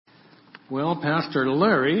Well, Pastor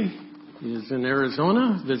Larry is in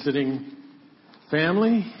Arizona visiting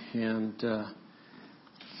family, and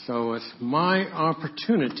so it's my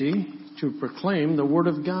opportunity to proclaim the Word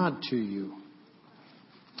of God to you.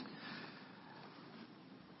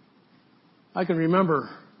 I can remember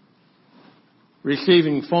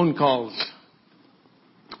receiving phone calls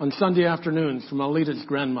on Sunday afternoons from Alita's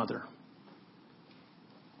grandmother.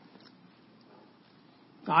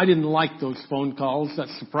 I didn't like those phone calls.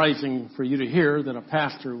 That's surprising for you to hear that a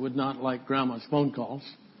pastor would not like Grandma's phone calls.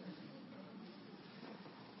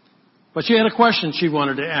 But she had a question she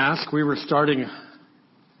wanted to ask. We were starting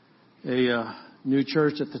a new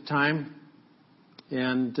church at the time.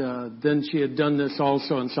 And then she had done this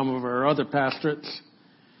also in some of our other pastorates.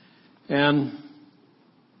 And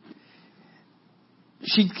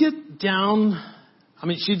she'd get down.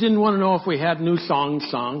 She didn't want to know if we had new songs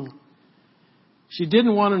sung. She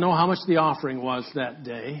didn't want to know how much the offering was that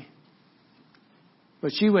day.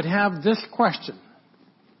 But she would have this question.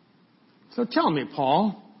 So tell me,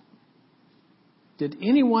 Paul, did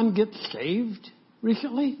anyone get saved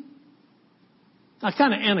recently? That's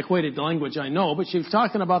kind of antiquated language, I know, but she was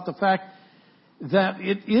talking about the fact that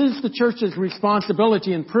it is the church's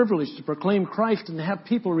responsibility and privilege to proclaim Christ and to have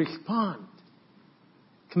people respond,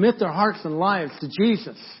 commit their hearts and lives to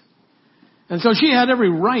Jesus. And so she had every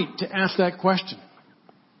right to ask that question.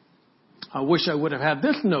 I wish I would have had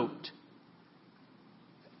this note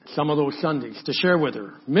some of those Sundays to share with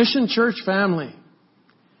her. Mission Church family,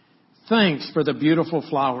 thanks for the beautiful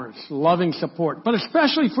flowers, loving support, but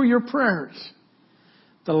especially for your prayers.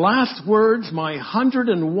 The last words my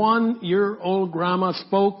 101-year-old grandma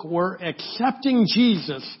spoke were accepting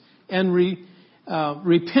Jesus and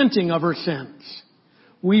repenting of her sins.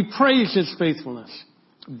 We praise His faithfulness,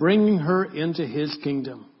 bringing her into His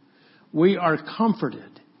kingdom. We are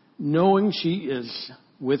comforted knowing she is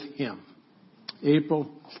with Him. April,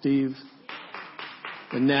 Steve,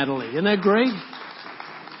 and Natalie. Isn't that great?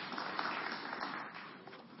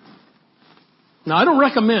 Now, I don't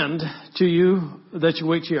recommend to you that you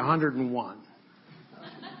wait till you're 101.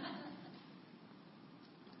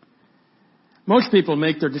 Most people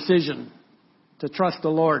make their decision to trust the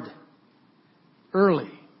Lord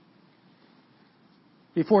early,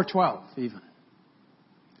 before 12 even.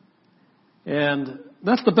 And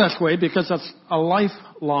that's the best way because that's a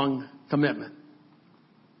lifelong commitment.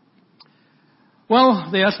 Well,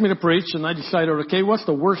 they asked me to preach and I decided, okay, what's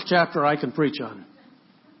the worst chapter I can preach on?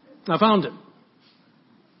 I found it.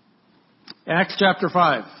 Acts chapter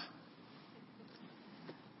 5.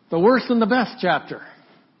 The worst and the best chapter.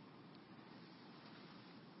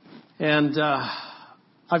 And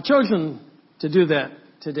I've chosen to do that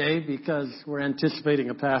today because we're anticipating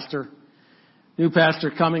a new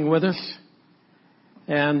pastor coming with us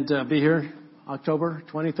and be here October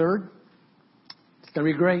 23rd. It's going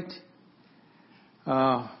to be great.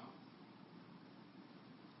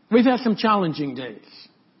 We've had some challenging days.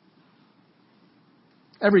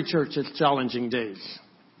 Every church has challenging days.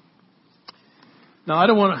 Now, I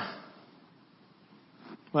don't want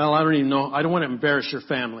to embarrass your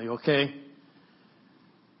family, okay?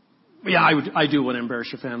 Yeah, I do want to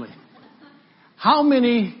embarrass your family. How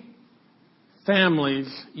many families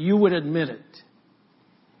you would admit it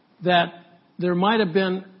that there might have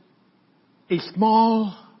been a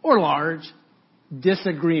small or large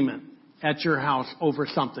disagreement at your house over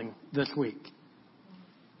something this week?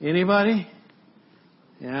 Anybody?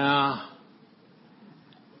 Yeah.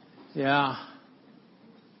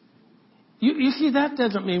 You see, that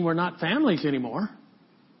doesn't mean we're not families anymore.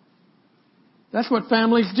 That's what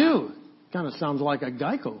families do. Kind of sounds like a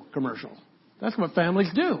Geico commercial. That's what families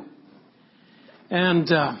do. And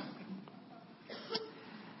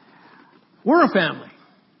we're a family.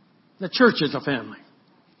 The church is a family.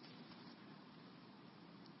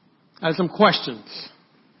 I have some questions.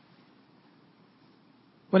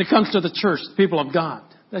 When it comes to the church, the people of God,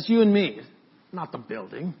 that's you and me, not the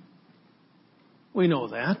building. We know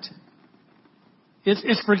that.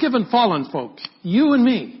 It's forgiven fallen folks, you and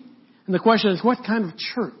me. And the question is, what kind of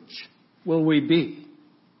church will we be?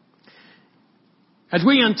 As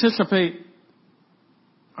we anticipate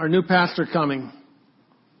our new pastor coming,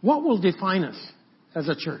 what will define us as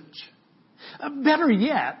a church? Better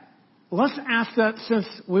yet, let's ask that since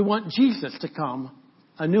we want Jesus to come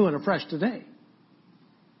anew and afresh today.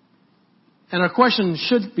 And our question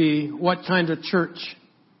should be, what kind of church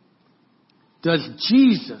does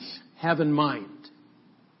Jesus have in mind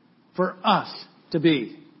for us to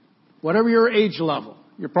be? Whatever your age level,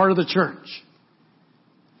 you're part of the church.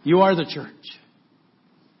 You are the church.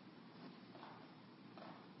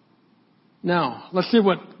 Now, let's see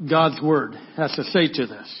what God's Word has to say to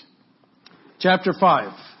this. chapter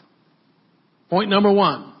 5. Point number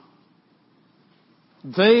 1.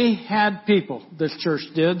 They had people, this church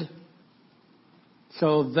did,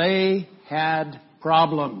 so they had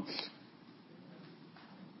problems.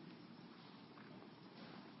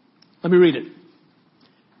 Let me read it.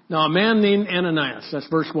 Now a man named Ananias, that's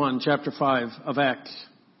verse 1, chapter 5 of Acts.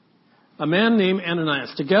 A man named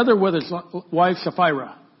Ananias, together with his wife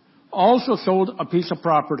Sapphira, also sold a piece of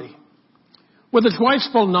property. With his wife's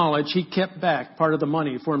full knowledge, he kept back part of the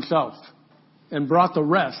money for himself and brought the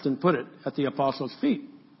rest and put it at the apostles' feet.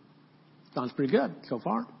 Sounds pretty good so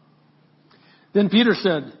far. Then Peter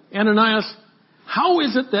said, Ananias, how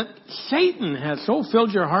is it that Satan has so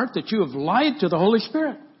filled your heart that you have lied to the Holy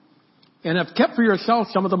Spirit and have kept for yourself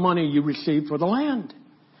some of the money you received for the land?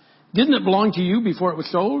 Didn't it belong to you before it was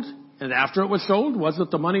sold? And after it was sold,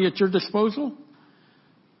 wasn't the money at your disposal?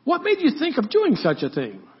 What made you think of doing such a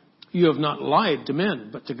thing? You have not lied to men,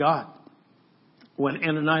 but to God. When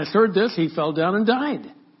Ananias heard this, he fell down and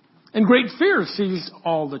died. And great fear seized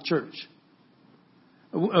all the church,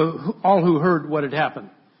 all who heard what had happened.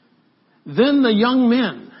 Then the young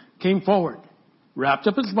men came forward, wrapped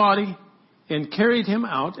up his body, and carried him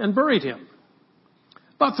out and buried him.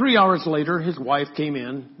 About 3 hours later, his wife came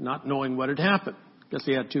in, not knowing what had happened. Guess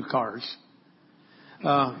he had 2 cars.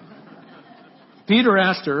 Peter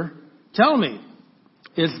asked her, tell me,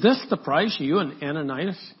 is this the price you and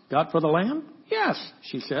Ananias got for the land? Yes,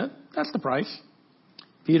 she said, that's the price.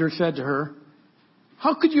 Peter said to her,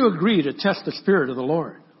 how could you agree to test the Spirit of the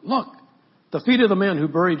Lord? Look, the feet of the men who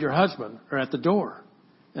buried your husband are at the door,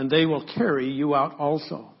 and they will carry you out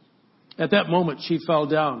also. At that moment, she fell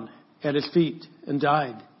down at his feet and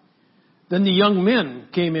died. Then the young men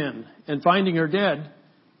came in, and finding her dead,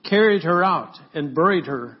 carried her out and buried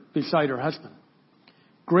her beside her husband.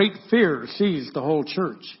 Great fear seized the whole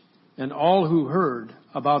church and all who heard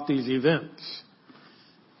about these events.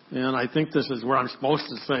 And I think this is where I'm supposed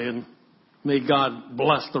to say, and may God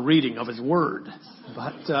bless the reading of his word.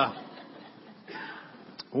 But,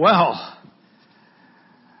 well,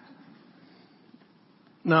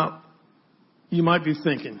 now, you might be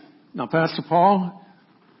thinking, now, Pastor Paul,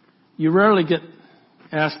 you rarely get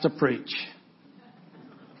asked to preach.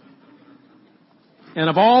 And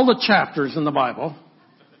of all the chapters in the Bible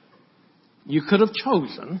you could have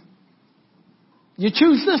chosen, you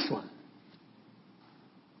choose this one.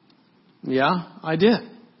 Yeah, I did.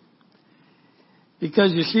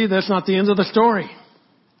 Because you see, that's not the end of the story.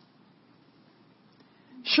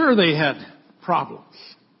 Sure, they had problems.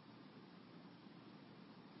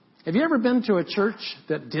 Have you ever been to a church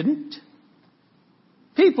that didn't?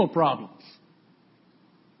 People problems.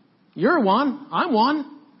 You're one. I'm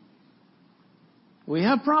one. We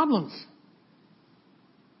have problems.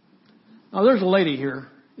 Now, there's a lady here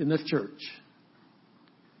in this church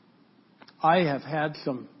I have had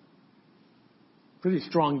some pretty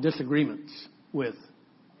strong disagreements with.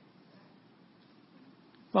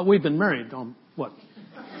 But we've been married on,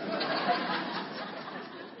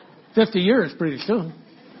 50 years pretty soon.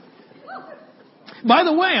 By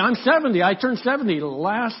the way, I'm 70. I turned 70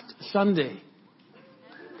 last Sunday.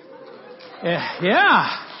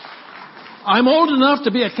 Yeah. I'm old enough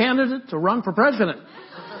to be a candidate to run for president.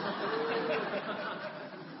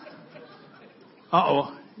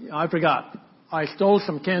 Uh-oh. I forgot. I stole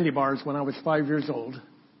some candy bars when I was 5 years old.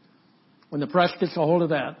 When the press gets a hold of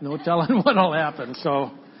that, no telling what'll happen.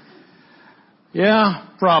 So, yeah,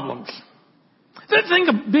 problems. Think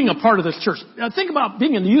of being a part of this church. Think about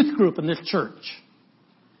being in the youth group in this church.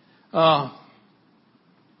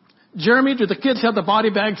 Jeremy, do the kids have the body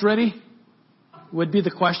bags ready? Would be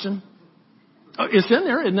the question. Oh, it's in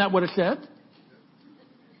there. Isn't that what it said?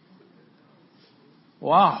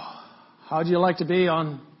 Wow. How'd you like to be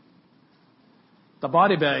on the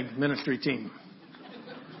body bag ministry team?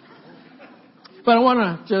 But I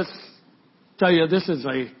want to just tell you this is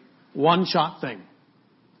a one-shot thing.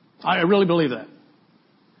 I really believe that.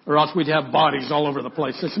 Or else we'd have bodies all over the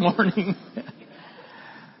place this morning.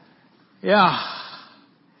 Yeah.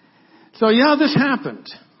 So, yeah, this happened.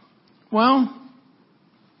 Well,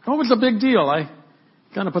 what was the big deal? I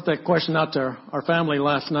kind of put that question out to our family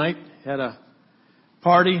last night. Had a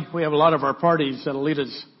party. We have a lot of our parties at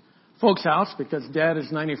Alita's folks' house because Dad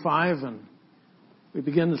is 95 and we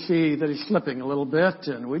begin to see that he's slipping a little bit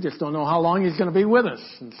and we just don't know how long he's going to be with us.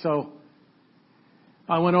 And so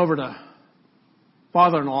I went over to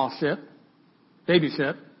father-in-law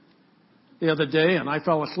babysit the other day, and I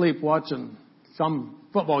fell asleep watching some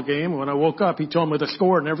football game. When I woke up, he told me the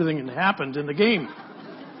score and everything that happened in the game.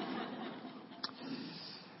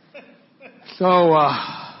 So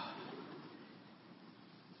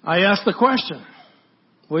I asked the question,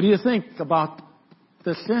 What do you think about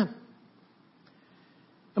this sin?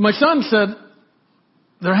 And my son said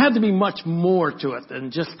there had to be much more to it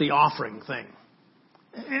than just the offering thing.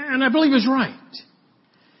 And I believe he's right.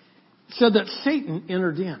 He said that Satan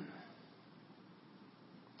entered in.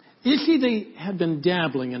 You see, they had been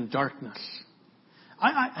dabbling in darkness.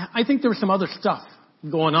 I think there was some other stuff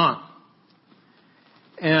going on.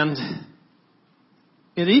 And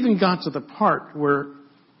it even got to the part where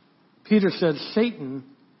Peter said, Satan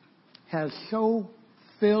has so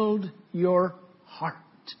filled your heart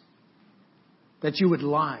that you would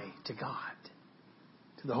lie to God,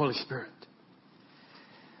 to the Holy Spirit.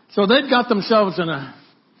 So they'd got themselves in a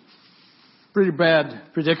pretty bad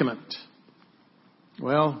predicament.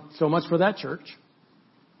 Well, so much for that church.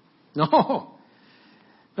 No.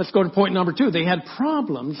 Let's go to point number 2. They had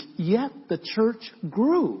problems, yet the church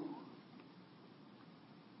grew.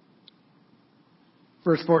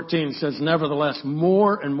 Verse 14 says, nevertheless,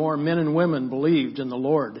 more and more men and women believed in the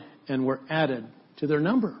Lord and were added to their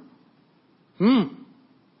number. You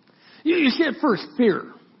see, at first,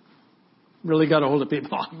 fear really got a hold of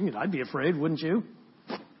people. I mean, I'd be afraid, wouldn't you?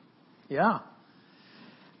 Yeah.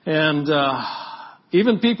 And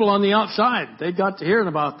even people on the outside, they got to hearing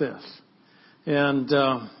about this. And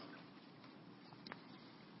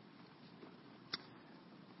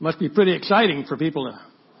must be pretty exciting for people to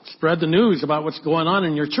spread the news about what's going on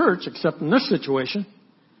in your church, except in this situation.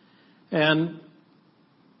 And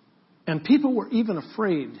people were even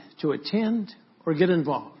afraid to attend or get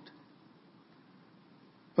involved.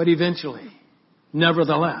 But eventually,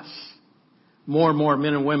 nevertheless, more and more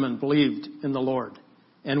men and women believed in the Lord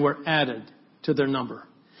and were added to their number.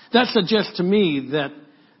 That suggests to me that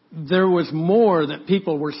there was more that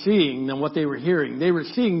people were seeing than what they were hearing. They were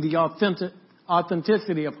seeing the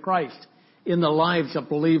authenticity of Christ in the lives of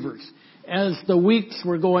believers. As the weeks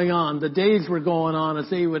were going on, the days were going on, as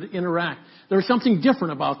they would interact, there was something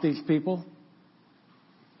different about these people.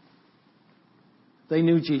 They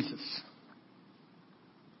knew Jesus.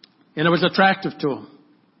 And it was attractive to them.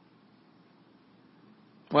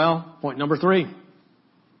 Well, point number 3.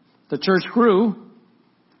 The church grew,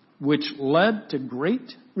 which led to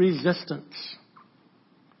great resistance.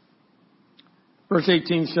 Verse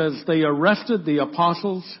 18 says, they arrested the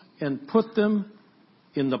apostles and put them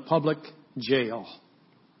in the public jail.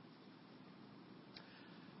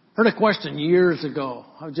 Heard a question years ago.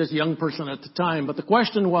 I was just a young person at the time, but the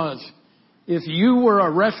question was, if you were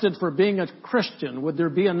arrested for being a Christian, would there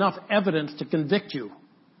be enough evidence to convict you?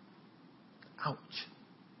 Ouch.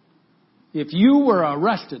 If you were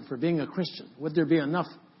arrested for being a Christian, would there be enough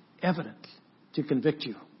evidence to convict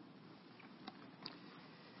you?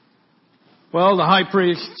 Well, the high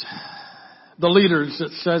priest, the leaders,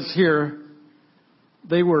 it says here,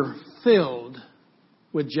 they were filled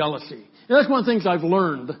with jealousy. And that's one of the things I've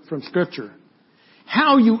learned from Scripture.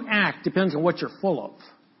 How you act depends on what you're full of.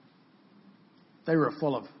 They were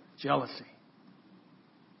full of jealousy.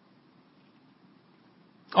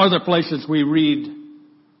 Other places we read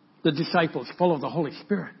the disciples full of the Holy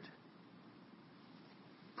Spirit.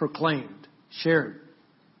 Proclaimed, shared.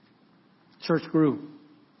 Church grew.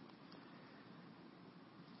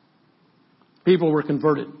 People were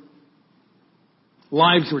converted.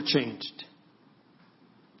 Lives were changed.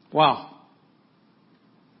 Wow.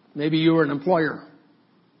 Maybe you were an employer.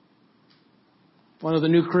 One of the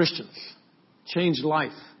new Christians. Changed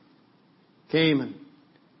life. Came and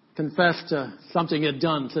confessed to something he'd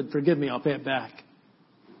done. Said, forgive me, I'll pay it back.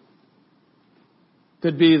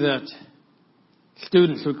 Could be that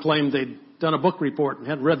students who claimed they'd done a book report and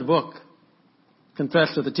hadn't read the book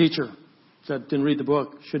confessed to the teacher. Said, didn't read the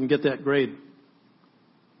book. Shouldn't get that grade.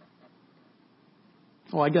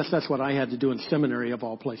 Oh, I guess that's what I had to do in seminary of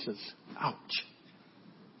all places. Ouch.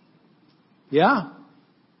 Yeah.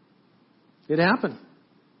 It happened.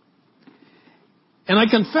 And I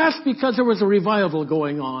confess because there was a revival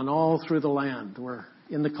going on all through the land, where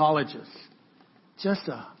in the colleges. Just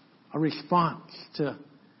a response to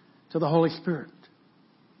the Holy Spirit.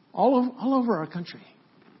 All over our country.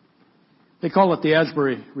 They call it the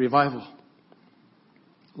Asbury Revival.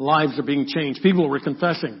 Lives are being changed. People were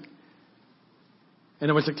confessing. And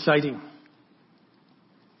it was exciting.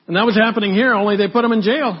 And that was happening here, only they put them in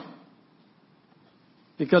jail.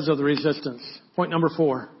 Because of the resistance. Point number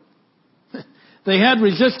 4. They had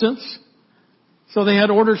resistance, so they had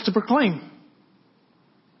orders to proclaim.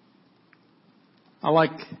 I like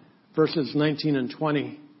verses 19 and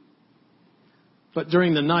 20. But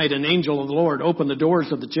during the night, an angel of the Lord opened the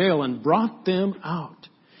doors of the jail and brought them out.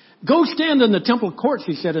 Go stand in the temple courts,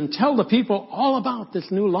 he said, and tell the people all about this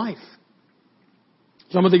new life.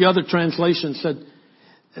 Some of the other translations said,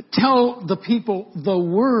 tell the people the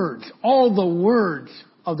words, all the words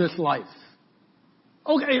of this life.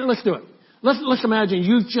 Okay, let's do it. Let's imagine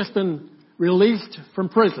you've just been released from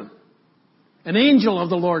prison. An angel of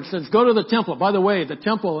the Lord says, go to the temple. By the way, the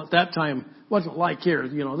temple at that time wasn't like here,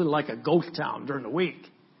 they were like a ghost town during the week,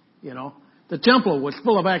 The temple was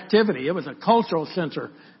full of activity. It was a cultural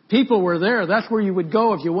center. People were there. That's where you would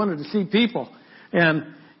go if you wanted to see people.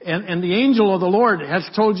 And the angel of the Lord has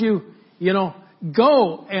told you,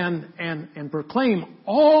 go and proclaim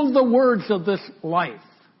all the words of this life.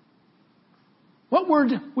 What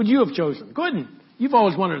word would you have chosen? Go ahead and, you've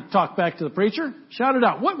always wanted to talk back to the preacher. Shout it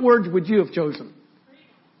out. What word would you have chosen?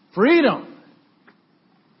 Freedom.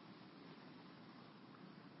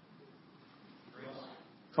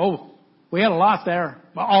 Oh, we had a lot there.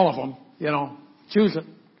 All of them, choose it.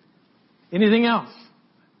 Anything else?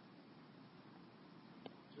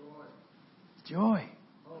 Joy.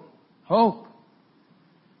 Hope.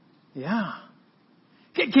 Yeah.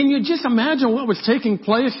 Can you just imagine what was taking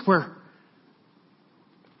place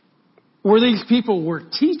where these people were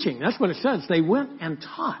teaching? That's what it says. They went and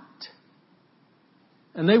taught.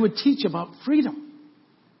 And they would teach about freedom.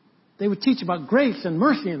 They would teach about grace and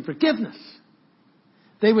mercy and forgiveness.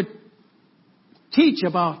 They would teach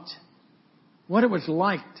about what it was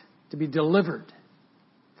like to be delivered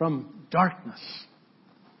from darkness.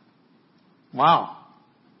 Wow.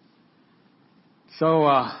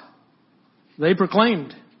 So they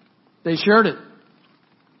proclaimed. They shared it.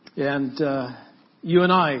 And you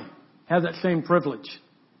and I have that same privilege.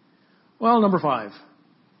 Well, number 5.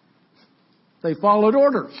 They followed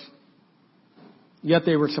orders. Yet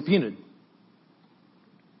they were subpoenaed.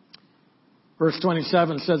 Verse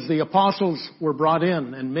 27 says, the apostles were brought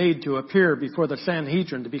in and made to appear before the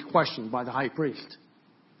Sanhedrin to be questioned by the high priest.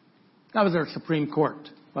 That was their Supreme Court,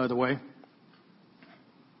 by the way. It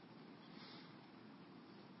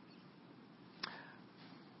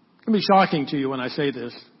can be shocking to you when I say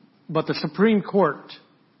this, but the Supreme Court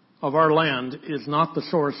of our land is not the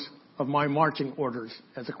source of my marching orders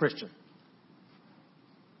as a Christian.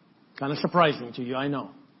 Kind of surprising to you, I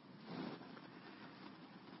know.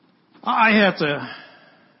 I have to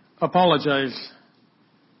apologize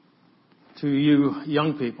to you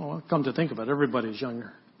young people. Well, come to think of it, everybody's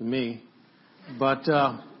younger than me. But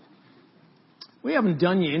we haven't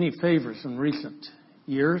done you any favors in recent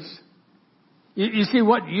years. You see,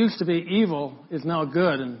 what used to be evil is now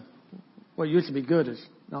good, and what used to be good is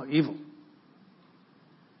now evil.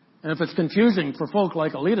 And if it's confusing for folk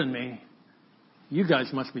like Alita and me, you guys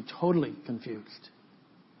must be totally confused.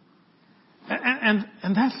 And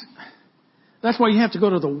that's why you have to go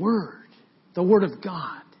to the Word of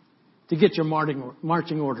God, to get your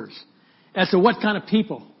marching orders as to what kind of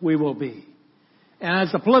people we will be. And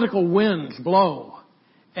as the political winds blow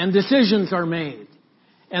and decisions are made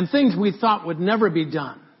and things we thought would never be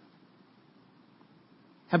done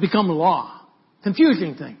have become law,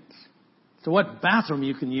 confusing things as to what bathroom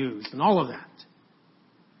you can use and all of that.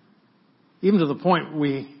 Even to the point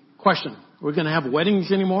we question, we're going to have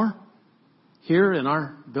weddings anymore here in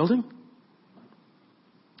our building?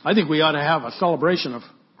 I think we ought to have a celebration of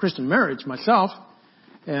Christian marriage myself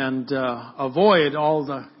and avoid all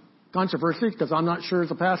the controversy, because I'm not sure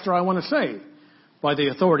as a pastor I want to say, by the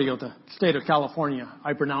authority of the state of California,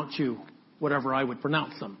 I pronounce you whatever I would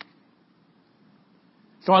pronounce them.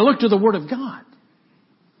 So I look to the Word of God.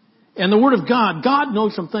 And the Word of God, God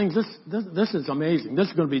knows some things. This is amazing. This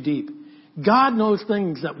is going to be deep. God knows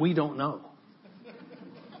things that we don't know.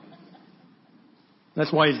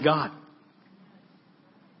 That's why He's God.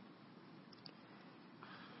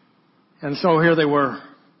 And so here they were.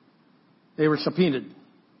 They were subpoenaed.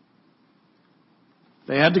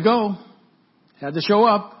 They had to go. Had to show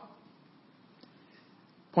up.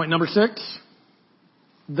 Point number 6.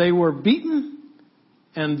 They were beaten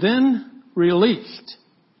and then released.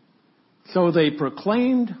 So they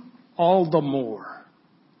proclaimed all the more.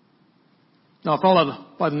 Now, a fellow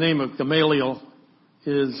by the name of Gamaliel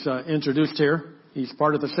is introduced here. He's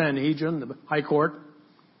part of the Sanhedrin, the High Court.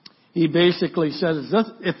 He basically says,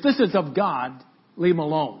 if this is of God, leave him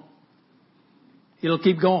alone. It'll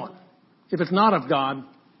keep going. If it's not of God,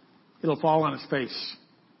 it'll fall on his face.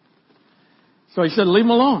 So he said, leave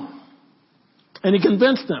him alone. And he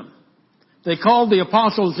convinced them. They called the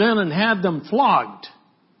apostles in and had them flogged.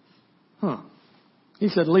 He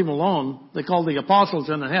said, leave them alone. They called the apostles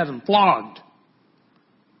in and had them flogged.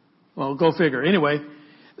 Well, go figure. Anyway,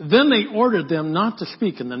 then they ordered them not to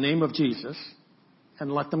speak in the name of Jesus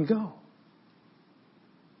and let them go.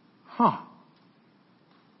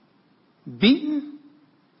 Beaten?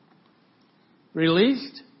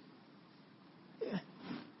 Released?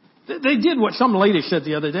 They did what some lady said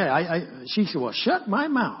the other day. She said, well, shut my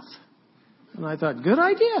mouth. And I thought, good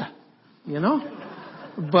idea,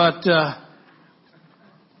 But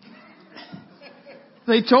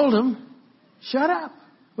they told him, shut up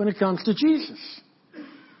when it comes to Jesus.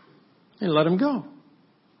 And let him go.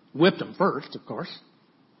 Whipped him first, of course.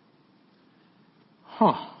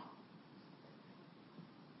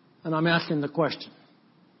 And I'm asking the question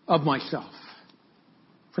of myself.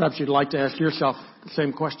 Perhaps you'd like to ask yourself the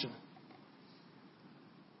same question.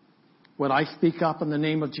 Would I speak up in the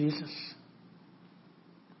name of Jesus?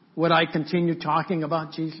 Would I continue talking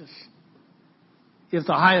about Jesus? If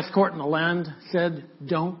the highest court in the land said,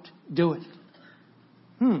 don't do it.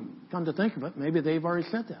 Come to think of it, maybe they've already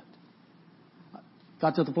said that.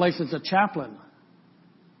 Got to the place as a chaplain.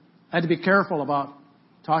 I had to be careful about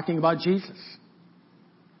talking about Jesus.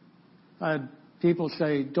 I had people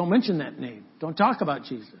say, don't mention that name. Don't talk about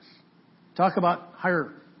Jesus. Talk about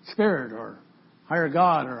higher spirit or higher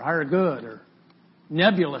God or higher good or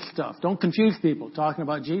nebulous stuff. Don't confuse people talking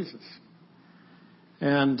about Jesus.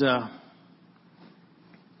 And I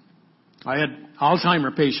had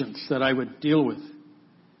Alzheimer patients that I would deal with.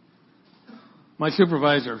 My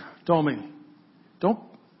supervisor told me, don't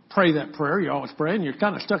pray that prayer you always pray, and you're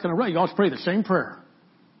kind of stuck in a rut. You always pray the same prayer,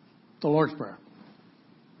 the Lord's Prayer.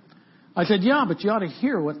 I said, yeah, but you ought to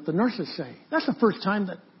hear what the nurses say. That's the first time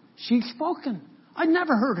that she's spoken. I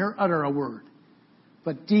never heard her utter a word.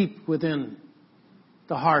 But deep within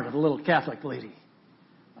the heart of a little Catholic lady,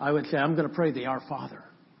 I would say, I'm going to pray the Our Father.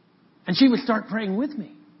 And she would start praying with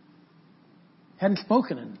me. Hadn't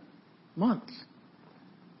spoken in months.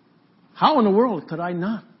 How in the world could I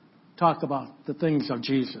not talk about the things of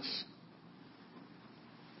Jesus?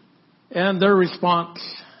 And their response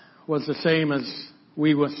was the same as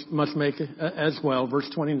we must make as well. Verse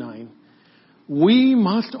 29. We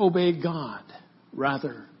must obey God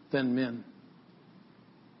rather than men.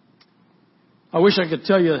 I wish I could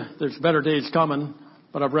tell you there's better days coming,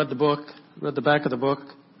 but I've read the book, read the back of the book.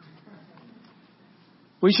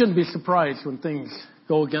 We shouldn't be surprised when things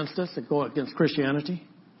go against us, that go against Christianity.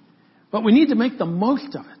 But we need to make the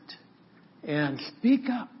most of it and speak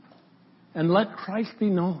up and let Christ be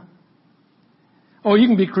known. Oh, you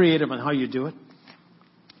can be creative in how you do it.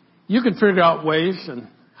 You can figure out ways and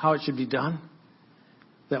how it should be done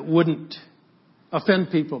that wouldn't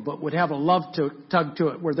offend people, but would have a love tug to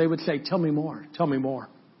it where they would say, tell me more, tell me more.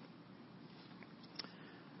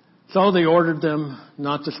 So they ordered them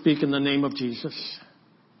not to speak in the name of Jesus.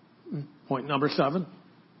 Point number 7.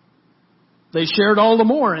 They shared all the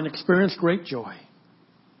more and experienced great joy.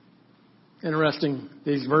 Interesting,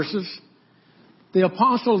 these verses. The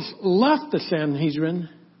apostles left the Sanhedrin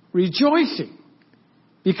rejoicing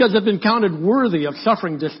because they've been counted worthy of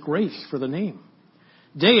suffering disgrace for the name.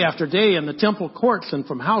 Day after day in the temple courts and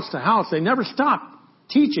from house to house, they never stopped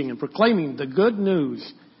teaching and proclaiming the good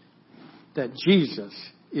news that Jesus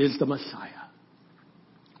is the Messiah.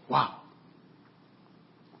 Wow.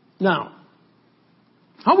 Now,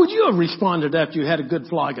 how would you have responded after you had a good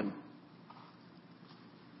flogging?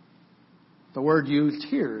 The word used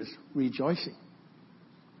here is rejoicing.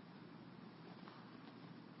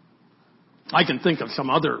 I can think of some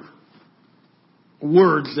other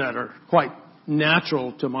words that are quite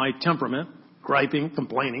natural to my temperament: griping,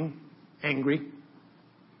 complaining, angry.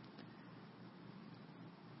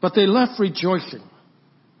 But they left rejoicing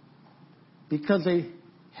because they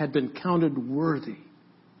had been counted worthy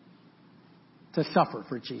to suffer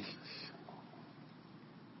for Jesus.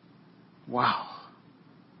 Wow.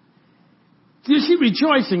 You see,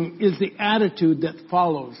 rejoicing is the attitude that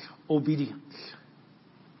follows obedience.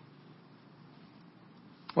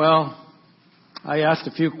 Well, I asked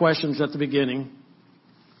a few questions at the beginning.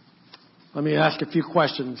 Let me ask a few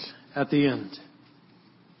questions at the end.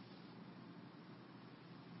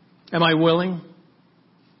 Am I willing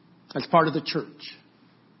as part of the church?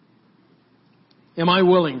 Am I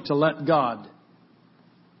willing to let God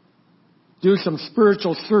do some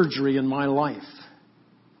spiritual surgery in my life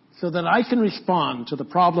so that I can respond to the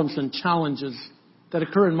problems and challenges that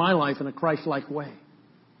occur in my life in a Christ-like way?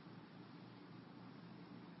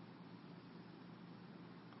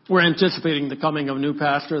 We're anticipating the coming of a new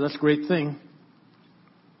pastor. That's a great thing.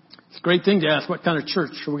 It's a great thing to ask, what kind of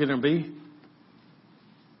church are we going to be?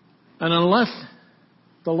 And unless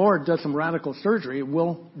the Lord does some radical surgery,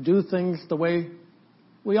 we'll do things the way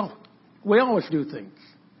we always do things.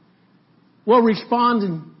 We'll respond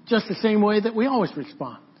in just the same way that we always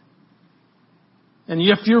respond. And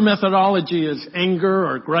if your methodology is anger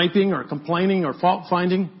or griping or complaining or fault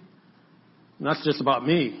finding, that's just about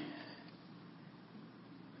me.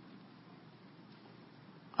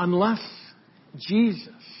 Unless Jesus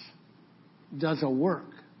does a work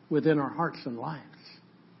within our hearts and lives.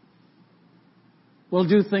 We'll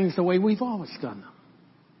do things the way we've always done them.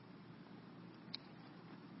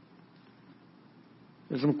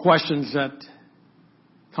 There's some questions that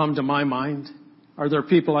come to my mind. Are there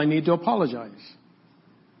people I need to apologize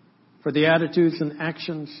for the attitudes and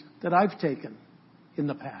actions that I've taken in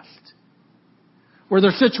the past? Were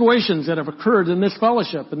there situations that have occurred in this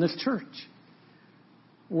fellowship, in this church,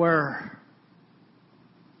 where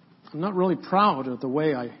I'm not really proud of the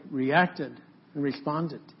way I reacted and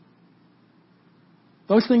responded?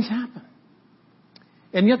 Those things happen.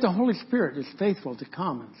 And yet the Holy Spirit is faithful to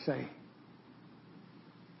come and say,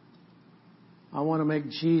 I want to make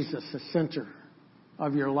Jesus the center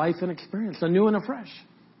of your life and experience, anew and afresh.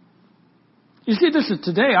 You see, this is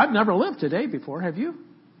today. I've never lived today before, have you?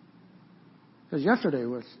 Because yesterday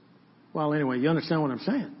was, well, anyway, you understand what I'm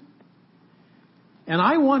saying. And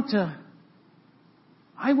I want to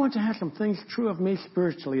have some things true of me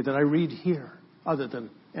spiritually that I read here, other than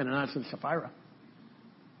Ananias and Sapphira.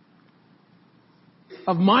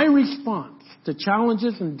 Of my response to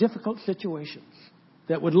challenges and difficult situations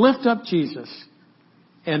that would lift up Jesus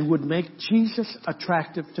and would make Jesus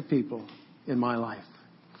attractive to people in my life.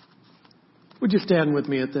 Would you stand with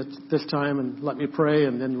me at this time and let me pray,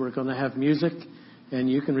 and then we're going to have music, and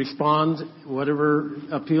you can respond whatever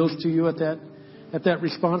appeals to you at that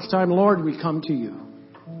response time. Lord, we come to you.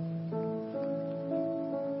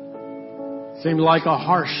 Seemed like a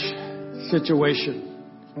harsh situation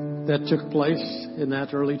that took place in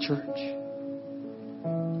that early church.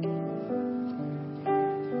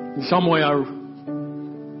 In some way,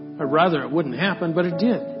 I'd rather it wouldn't happen, but it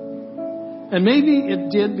did. And maybe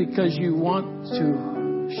it did because you want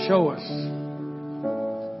to show us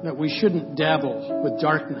that we shouldn't dabble with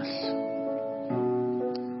darkness.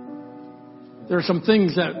 There are some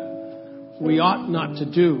things that we ought not to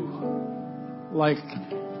do, like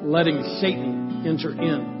letting Satan enter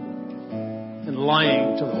in and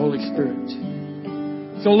lying to the Holy Spirit.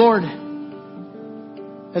 So Lord,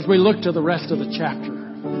 as we look to the rest of the chapter,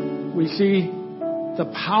 we see the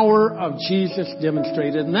power of Jesus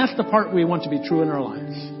demonstrated, and that's the part we want to be true in our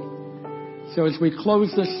lives. So as we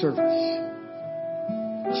close this service,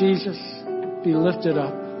 Jesus, be lifted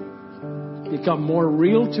up, become more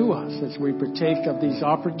real to us as we partake of these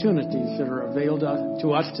opportunities that are availed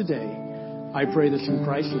to us today. I pray this in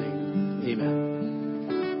Christ's name. Amen.